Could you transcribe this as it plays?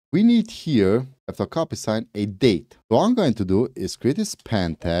we need here, after copy sign, a date. So what I'm going to do is create a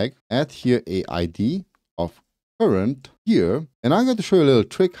span tag, add here a ID of current year, and I'm going to show you a little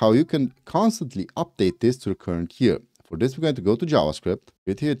trick how you can constantly update this to the current year. For this, we're going to go to JavaScript,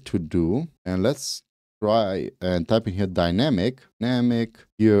 create here to do, and let's try and type in here dynamic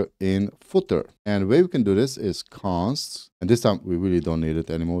here in footer. And the way we can do this is const, and this time we really don't need it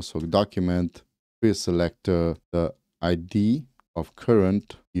anymore. So document, pre-selector, the ID of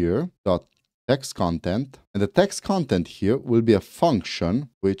current year dot text content, and the text content here will be a function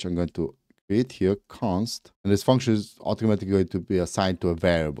which I'm going to create here const, and this function is automatically going to be assigned to a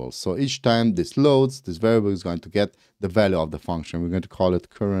variable. So each time this loads, this variable is going to get the value of the function. We're going to call it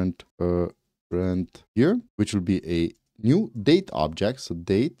current year, which will be a new date object. So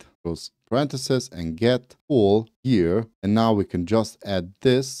date goes parentheses and get full year, and now we can just add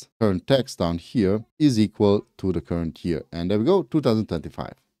this current text down here is equal to the current year, and there we go,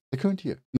 2025, the current year.